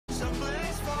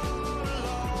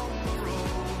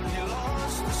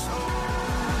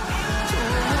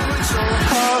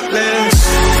heartless?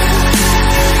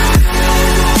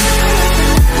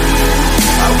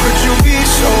 How could you be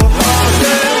so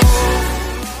heartless?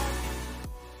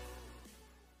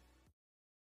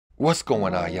 What's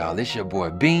going on, y'all? It's your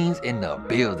boy Beans in the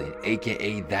building,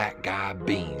 aka that guy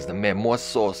Beans, the man more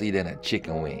saucy than a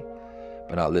chicken wing.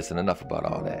 But now listen, enough about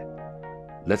all that.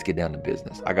 Let's get down to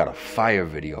business. I got a fire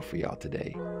video for y'all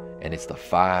today, and it's the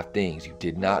 5 things you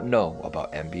did not know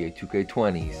about NBA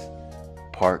 2K20's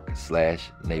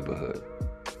park/neighborhood.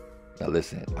 Now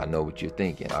listen, I know what you're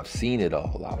thinking. I've seen it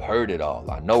all, I've heard it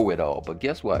all, I know it all, but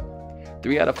guess what?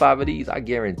 3 out of 5 of these, I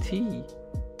guarantee,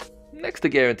 next to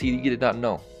guarantee, you did not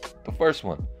know. The first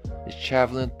one is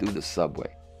traveling through the subway.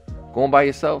 Going by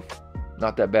yourself,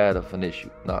 not that bad of an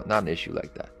issue. Not an issue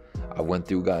like that. I went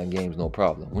through, got in games, no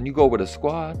problem. When you go with a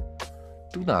squad,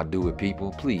 do not do it,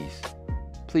 people. Please.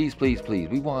 Please, please, please.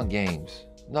 We want games.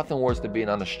 Nothing worse than being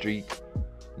on the street,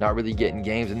 not really getting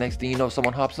games. The next thing you know,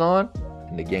 someone hops on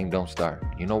and the game don't start.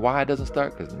 You know why it doesn't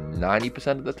start? Because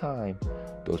 90% of the time,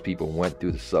 those people went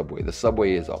through the subway. The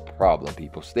subway is a problem,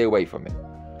 people. Stay away from it.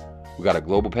 We got a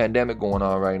global pandemic going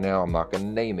on right now. I'm not going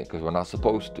to name it because we're not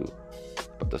supposed to.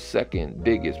 But the second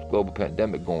biggest global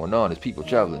pandemic going on is people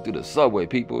traveling through the subway,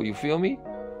 people. You feel me?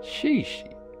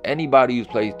 Sheesh. Anybody who's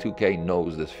played 2K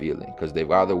knows this feeling because they've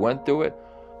either went through it,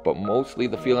 but mostly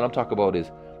the feeling I'm talking about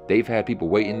is they've had people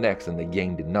waiting next and the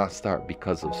game did not start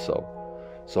because of so.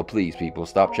 So please, people,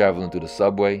 stop traveling through the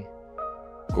subway.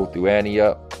 Go through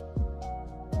Antioch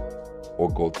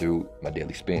or go through my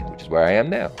daily spin, which is where I am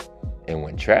now. And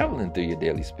when traveling through your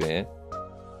daily spin,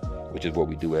 which is what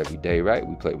we do every day, right?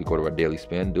 We go to our daily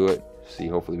spin, do it, see,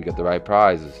 hopefully we get the right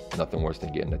prizes. Nothing worse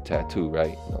than getting a tattoo,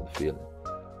 right? You know the feeling.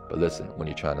 But listen, when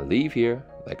you're trying to leave here,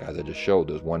 like as I just showed,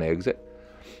 there's one exit.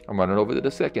 I'm running over to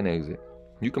the second exit.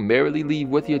 You can merely leave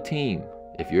with your team.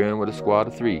 If you're in with a squad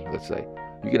of 3, let's say,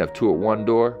 you can have 2 at one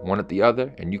door, 1 at the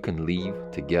other, and you can leave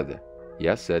together.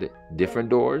 Yeah, I said it. Different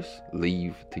doors,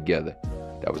 leave together.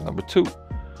 That was number 2.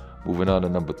 Moving on to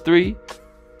number 3,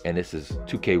 and this is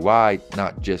 2K wide,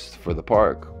 not just for the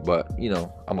park, but you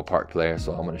know, I'm a park player,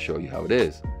 so I'm going to show you how it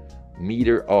is.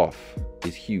 Meter off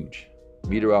is huge.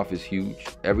 Meter off is huge.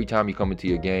 Every time you come into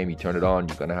your game, you turn it on,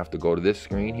 you're going to have to go to this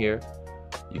screen here.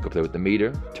 You can play with the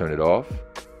meter, turn it off.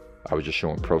 I was just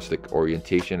showing pro stick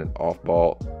orientation and off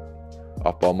ball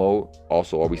mode.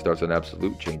 Also always starts on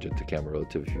absolute. Change it to camera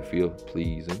relative if you feel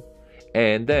pleasing.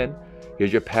 And then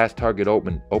here's your pass target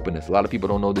openness. A lot of people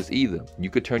don't know this either. You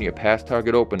could turn your pass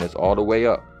target openness all the way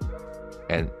up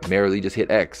and merely just hit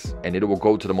X and it will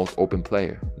go to the most open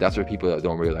player. That's for people that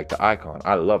don't really like the icon.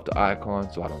 I love the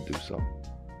icon, so I don't do so.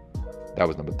 That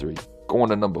was number 3. Going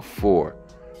to number 4.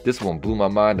 This one blew my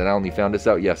mind and I only found this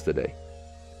out yesterday.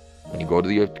 When you go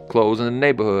to your clothes in the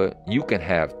neighborhood, you can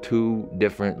have 2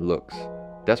 different looks.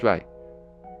 That's right.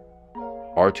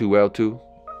 R2, L2,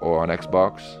 or on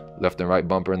Xbox, left and right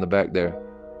bumper in the back there.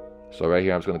 So right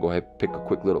here, I'm just going to go ahead and pick a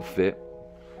quick little fit.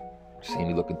 See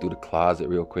me looking through the closet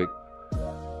real quick.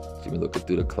 See me looking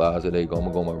through the closet. There you go.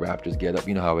 I'm going to go my Raptors get up.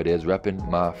 You know how it is. Repping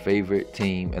my favorite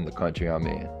team in the country I'm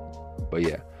in. But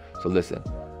yeah. So listen.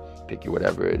 Pick your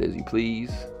whatever it is you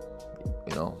please.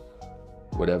 You know.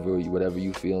 Whatever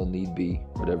you feel need be.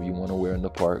 Whatever you want to wear in the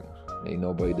park. Ain't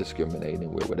nobody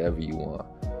discriminating. Wear whatever you want.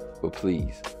 But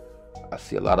please. I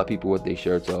see a lot of people with their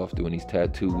shirts off doing these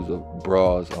tattoos of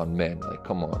bras on men. Like,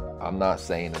 come on. I'm not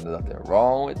saying there's nothing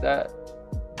wrong with that,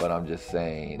 but I'm just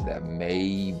saying that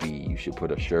maybe you should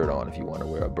put a shirt on if you want to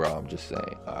wear a bra. I'm just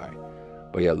saying. All right.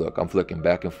 But yeah, look, I'm flicking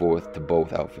back and forth to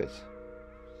both outfits.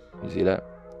 You see that?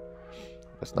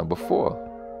 That's number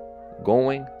 4.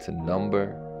 Going to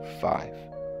number 5.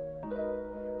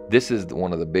 This is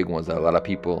one of the big ones that a lot of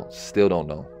people still don't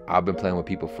know. I've been playing with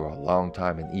people for a long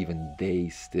time and even they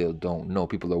still don't know.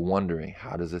 People are wondering,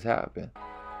 how does this happen?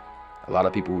 A lot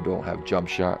of people who don't have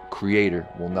jumpshot creator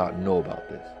will not know about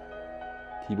this.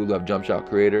 People who have jumpshot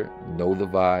creator know the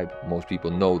vibe. Most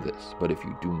people know this. But if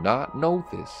you do not know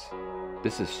this,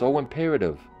 this is so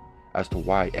imperative as to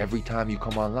why every time you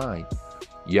come online,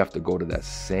 you have to go to that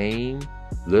same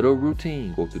little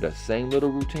routine. Go through that same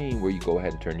little routine where you go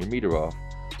ahead and turn your meter off.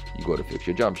 You go to fix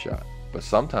your jump shot. But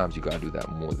sometimes you gotta do that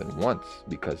more than once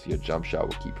because your jump shot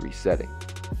will keep resetting.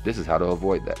 This is how to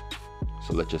avoid that.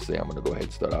 So let's just say I'm gonna go ahead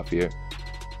and start off here.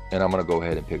 And I'm gonna go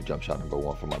ahead and pick jump shot number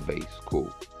 1 for my base.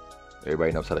 Cool.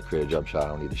 Everybody knows how to create a jump shot. I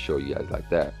don't need to show you guys like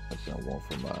that. Let's say I'm going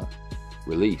for my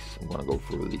release. I'm gonna go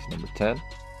for release number 10.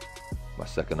 My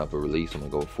second upper release, I'm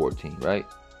gonna go with 14, right?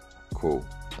 Cool.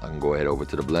 I can go ahead over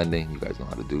to the blending. You guys know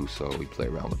how to do so. We play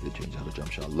around with it, change how the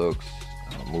jump shot looks,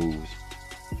 how it moves.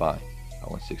 Fine. I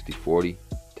went 60-40,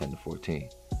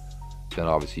 10-14. Then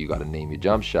obviously you got to name your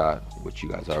jump shot, which you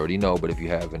guys already know, but if you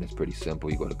haven't, it's pretty simple.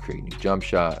 You go to create new jump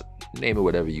shot, name it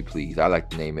whatever you please. I like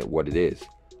to name it what it is.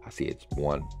 I see it's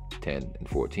 1, 10, and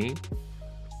 14.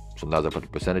 Sometimes I put the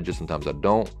percentages, sometimes I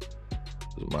don't.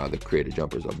 My other created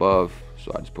jumpers above,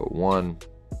 so I just put 1,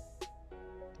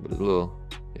 but it's a little,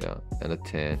 yeah, and a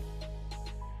 10,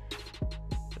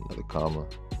 another comma,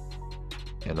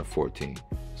 and a 14.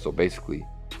 So basically,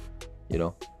 you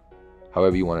know,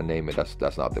 however you want to name it,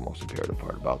 that's not the most imperative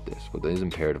part about this. What is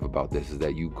imperative about this is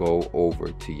that you go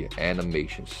over to your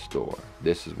animation store.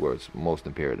 This is where it's most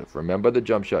imperative. Remember the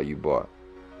jump shot you bought.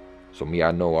 So me,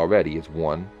 I know already it's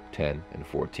 1, 10, and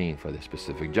 14 for this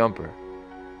specific jumper.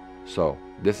 So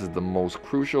this is the most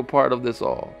crucial part of this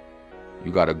all.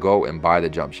 You got to go and buy the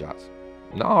jump shots.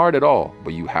 Not hard at all,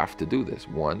 but you have to do this.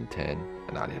 1, 10,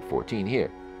 and I did 14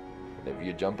 here. Whatever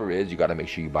your jumper is, you got to make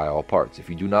sure you buy all parts. If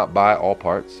you do not buy all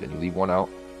parts and you leave one out,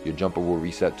 your jumper will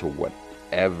reset to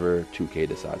whatever 2K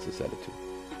decides to set it to.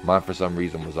 Mine, for some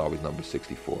reason, was always number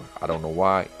 64. I don't know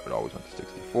why. It always went to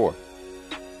 64.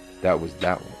 That was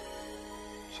that one.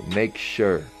 So make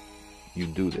sure you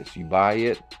do this. You buy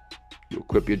it, you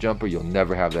equip your jumper, you'll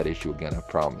never have that issue again, I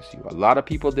promise you. A lot of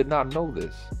people did not know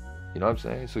this. You know what I'm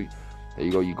saying? So there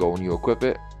you go and you equip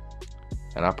it.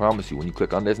 And I promise you, when you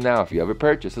click on this now, if you ever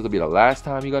purchase, this will be the last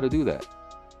time you got to do that.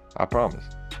 I promise.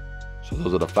 So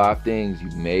those are the 5 things you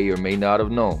may or may not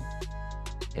have known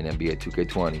in NBA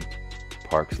 2K20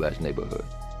 Park/neighborhood.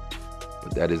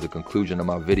 But that is the conclusion of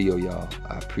my video, y'all.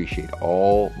 I appreciate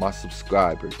all my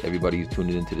subscribers, everybody who's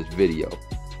tuning into this video.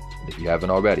 And if you haven't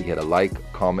already, hit a like,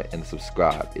 comment, and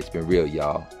subscribe. It's been real,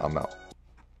 y'all. I'm out.